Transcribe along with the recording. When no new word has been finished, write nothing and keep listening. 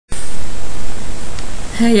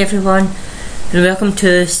Hi everyone, and welcome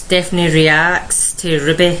to Stephanie Reacts to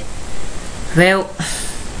RWBY. Well,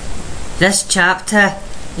 this chapter,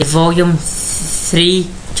 volume 3,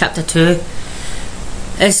 chapter 2,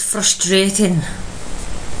 is frustrating.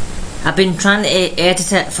 I've been trying to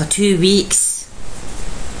edit it for 2 weeks.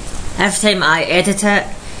 Every time I edit it,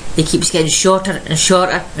 it keeps getting shorter and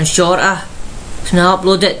shorter and shorter. So when I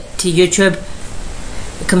upload it to YouTube,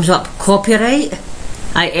 it comes up copyright.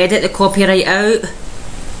 I edit the copyright out.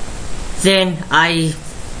 Then I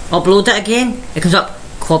upload it again, it comes up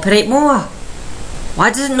copyright more.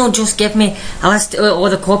 Why does it not just give me a list of all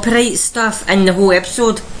the copyright stuff in the whole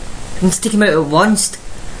episode and just take them out at once?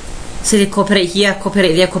 Say the copyright here,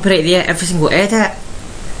 copyright there, every single edit.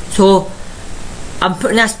 So I'm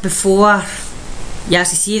putting this before you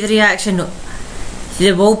actually see the reaction.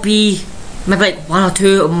 There will be maybe like 1 or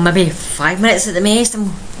 2 or maybe 5 minutes at the most. I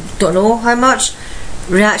don't know how much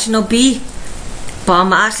reaction will be. But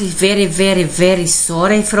I'm actually very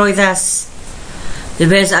sorry for all this. There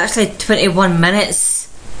was actually 21 minutes.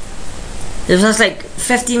 There was like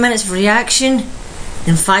 15 minutes of reaction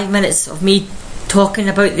and 5 minutes of me talking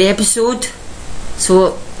about the episode.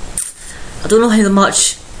 So I don't know how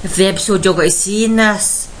much of the episode you're going to see in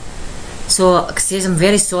this. So like I say, I'm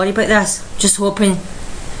very sorry about this. Just hoping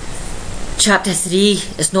chapter 3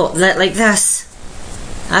 is not lit like this.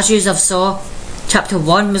 As you have saw, chapter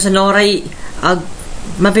 1 was an alright.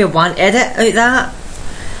 Maybe one edit out that,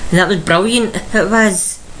 and that was brilliant. It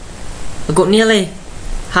was. I got nearly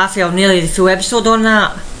nearly the full episode on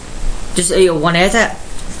that, just out of one edit.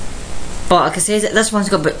 But like I said, this one's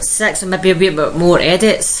got about 6 or maybe a bit more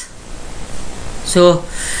edits. So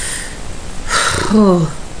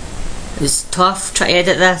it's tough trying to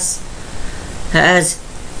edit this. It is.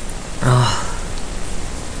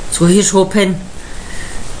 So here's hoping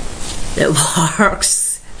it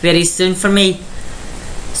works very soon for me.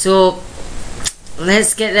 So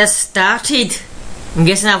let's get this started. I'm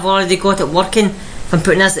guessing I've already got it working if I'm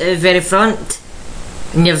putting this at the very front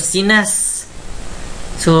and you've seen this.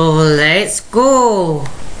 So let's go.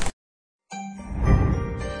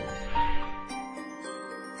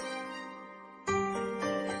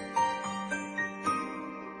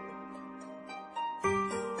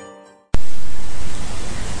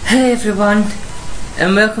 Hey everyone,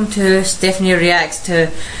 and welcome to Stephanie Reacts to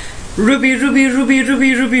RWBY.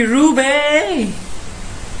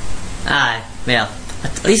 Aye, well,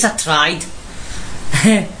 at least I tried.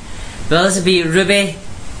 Well, this will be RWBY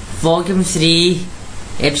Volume 3,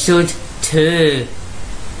 Episode 2.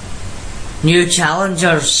 New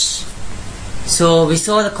Challengers. So we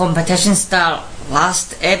saw the competition start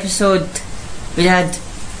last episode we had,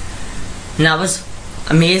 and that was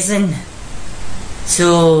amazing.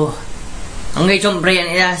 So I'm going to jump right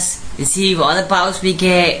into this and see what other battles we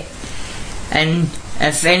get, and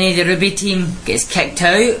if any of the RWBY team gets kicked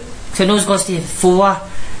out. So I know it's going to stay 4,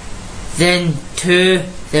 then 2,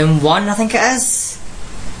 then 1, I think it is.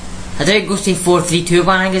 I doubt it goes to 4, 3, 2, 1.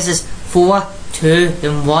 I think it's 4, 2,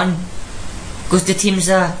 then 1. Goes to teams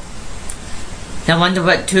I wonder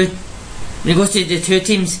what two. When it goes to the 2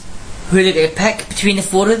 teams, who they're going to pick between the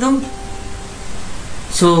 4 of them.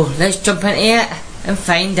 So let's jump into it and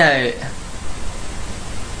find out.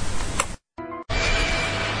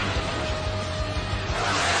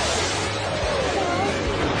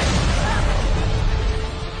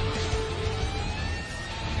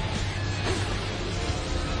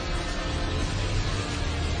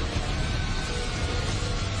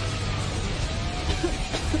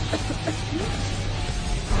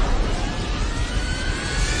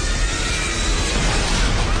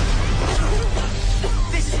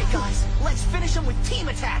 Team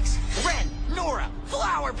attacks! Ren, Nora,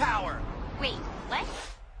 Flower Power! Wait, what?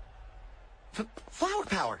 Flower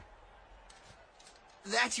Power?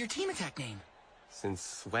 That's your team attack name.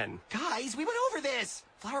 Since when? Guys, we went over this!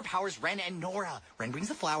 Flower Power's Ren and Nora. Ren brings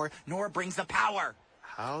the flower, Nora brings the power.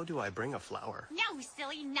 How do I bring a flower? No,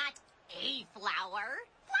 silly, not a flower.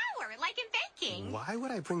 Flower, like in baking. Why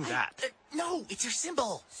would I bring that? No, it's your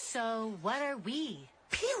symbol. So, what are we?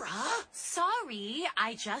 Pyrrha? Sorry,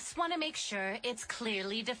 I just want to make sure it's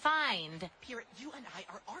clearly defined. Pyrrha, you and I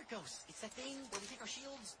are Argos. It's that thing where we take our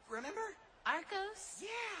shields, remember? Arcos?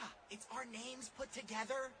 Yeah, it's our names put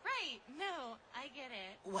together. Right, no, I get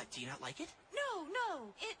it. What, do you not like it? No,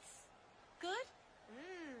 it's good.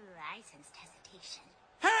 Ooh, I sensed hesitation.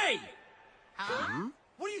 Hey! Huh?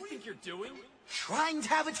 What do you think you're doing? Trying to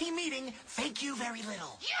have a team meeting. Thank you very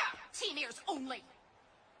little. Yeah! Team ears only!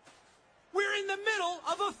 We're in the middle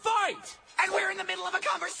of a fight! And we're in the middle of a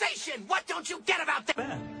conversation! What don't you get about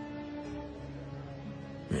that?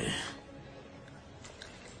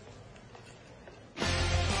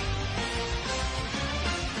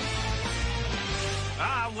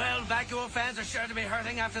 well, Vacuo fans are sure to be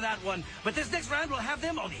hurting after that one. But this next round will have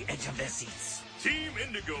them on the edge of their seats. Team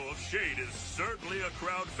Indigo of Shade is certainly a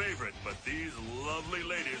crowd favorite, but these lovely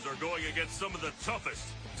ladies are going against some of the toughest,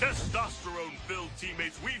 testosterone-filled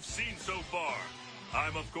teammates we've seen so far.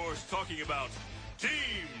 I'm, of course, talking about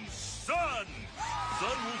Team Sun!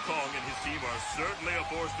 Sun Wukong and his team are certainly a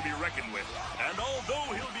force to be reckoned with. And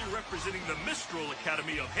although he'll be representing the Mistral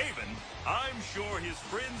Academy of Haven, I'm sure his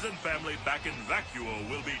friends and family back in Vacuo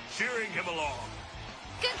will be cheering him along.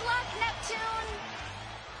 Good luck, Neptune!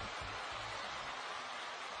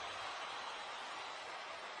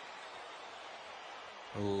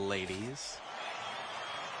 Ladies.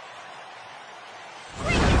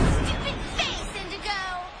 Bring your stupid face, Indigo!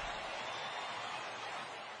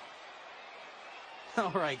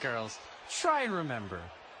 Alright, girls. Try and remember.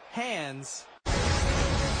 Hands.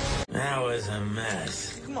 That was a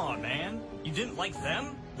mess. Come on, man. You didn't like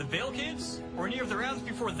them? The Veil Kids? Or any of the rounds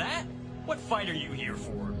before that? What fight are you here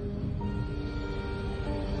for?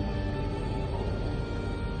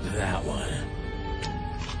 That one.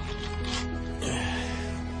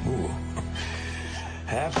 Ooh.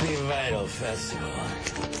 Happy Vital Festival.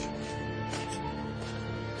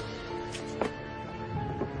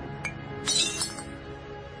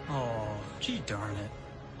 Oh, gee darn it.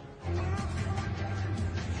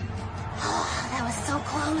 That was so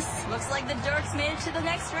close. Looks like the dorks made it to the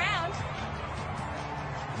next round.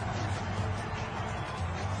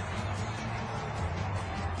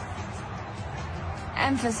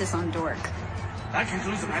 Emphasis on dork. That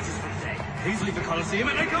concludes the matches for today. Please leave the Coliseum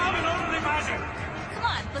and come in orderly fashion. Come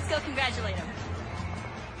on, let's go congratulate him.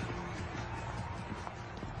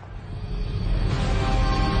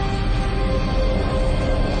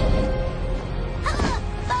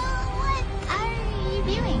 What are you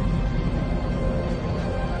doing?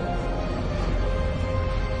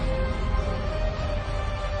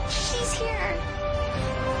 She's here.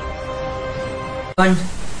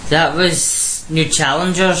 That was New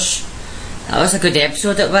Challengers. That was a good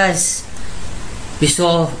episode, it was. We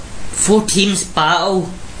saw 4 teams battle.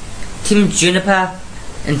 Team Juniper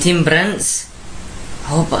and Team Brince. I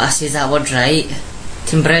hope I say that word right.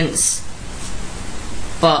 Team Brince.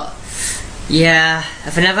 But, yeah,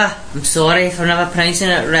 I'm sorry if I'm never pronouncing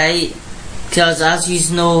it right. Because as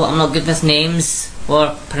you know, I'm not good with names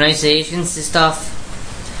or pronunciations and stuff.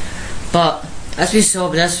 But, as we saw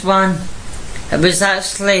with this one, it was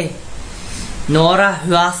actually Nora,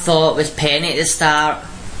 who I thought was Penny at the start.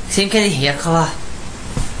 Same kind of hair colour.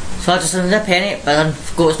 So I just wanted a Penny, but I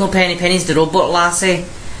forgot it's no Penny. Penny's the robot lassie.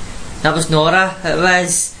 That was Nora, it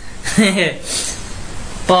was.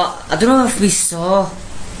 But I don't know if we saw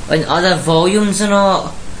in other volumes or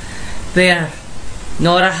not, where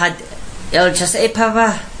Nora had electricity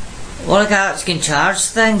power. All the guys can charge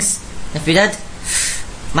things. If we did,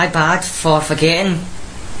 my bad for forgetting.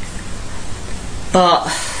 But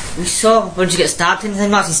we saw when she gets stabbed,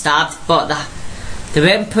 anything not actually stabbed, but the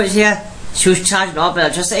weapon puts here, she was charging up with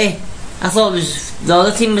electricity. I thought it was the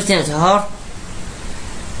other team was doing it to her,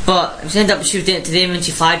 but it ended up she was doing it to them and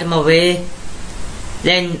she fired them away.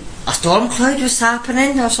 Then a storm cloud was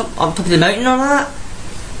happening or something on top of the mountain or that.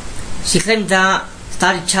 She claimed that,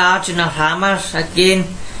 started charging her hammer again.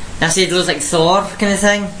 And I said it was like Thor kind of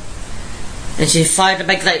thing. And she fired a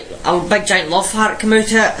big giant love heart come out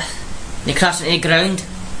of it. And he crashed into the ground.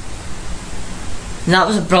 And that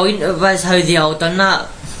was brilliant, it was how they all done that.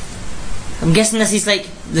 I'm guessing this is like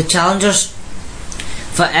the challengers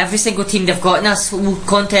for every single team they've got in this whole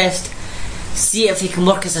contest. See if they can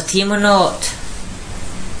work as a team or not.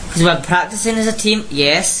 Because we're practicing as a team,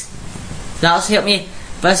 yes. That'll help me.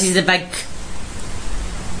 But this is the big,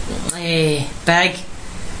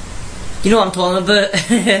 you know what I'm talking about.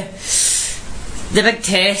 The big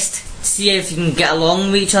test. See if you can get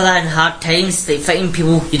along with each other in hard times, like fighting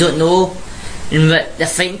people you don't know, and what the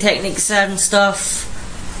fighting techniques are and stuff.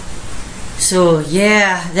 So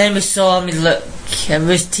yeah, then we saw, look, it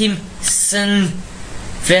was Team Sun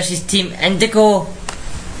versus Team Indigo.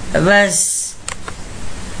 It was,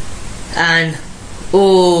 and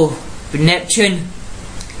Neptune.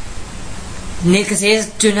 Because he is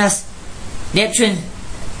doing this. Neptune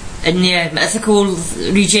in the mythical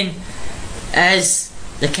region is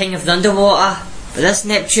the king of the underwater, but this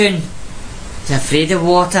Neptune is afraid of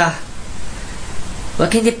water.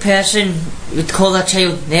 What kind of person would call their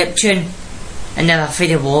child Neptune and they're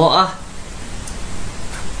afraid of water?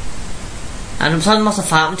 And something must have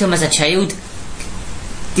happened to him as a child.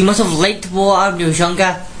 He must have liked water when he was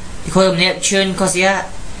younger. They called him Neptune because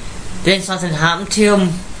then something happened to him,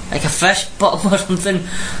 like a fish bottom or something,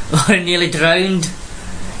 or he nearly drowned.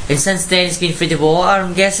 And since then he's been afraid of water,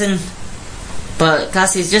 I'm guessing. But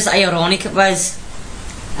that's it's just ironic it was.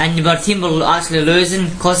 And our team were actually losing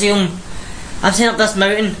because of him. I'm setting up this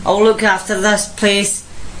mountain, I'll look after this place.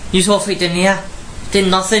 He's off right down here, doing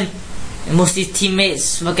nothing. And most of his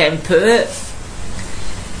teammates were getting put out.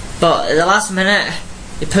 But at the last minute,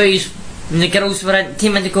 the boys, when the girls were in,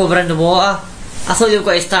 team in to go over in the water, I thought they were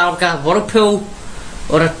going to start like a whirlpool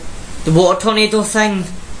or the water tornado thing.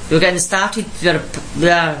 They were getting started with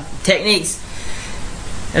their techniques.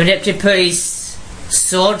 And Neptune put his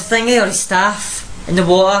sword thingy or his staff in the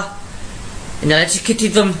water and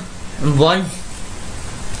electrocuted them and won.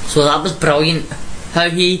 So that was brilliant. How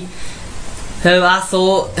I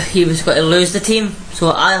thought he was going to lose the team. So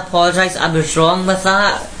I apologise, I was wrong with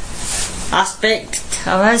that aspect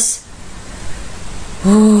of us.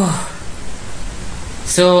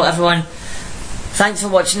 So everyone, thanks for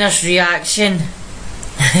watching this reaction.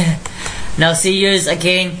 And I'll see yous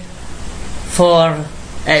again for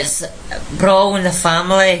it's Brawl in the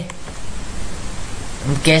Family.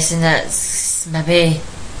 I'm guessing it's maybe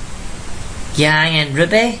Yang and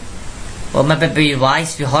RWBY, or maybe be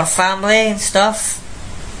Wise with her family and stuff.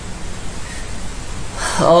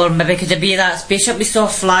 Or maybe could it be that spaceship we saw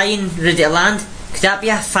flying ready to land? Could that be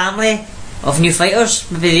a family of new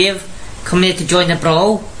fighters? Maybe they've come here to join the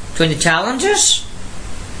Brawl, join the challengers?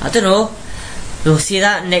 I don't know. We'll see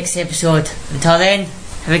that next episode. Until then,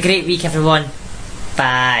 have a great week everyone.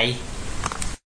 Bye.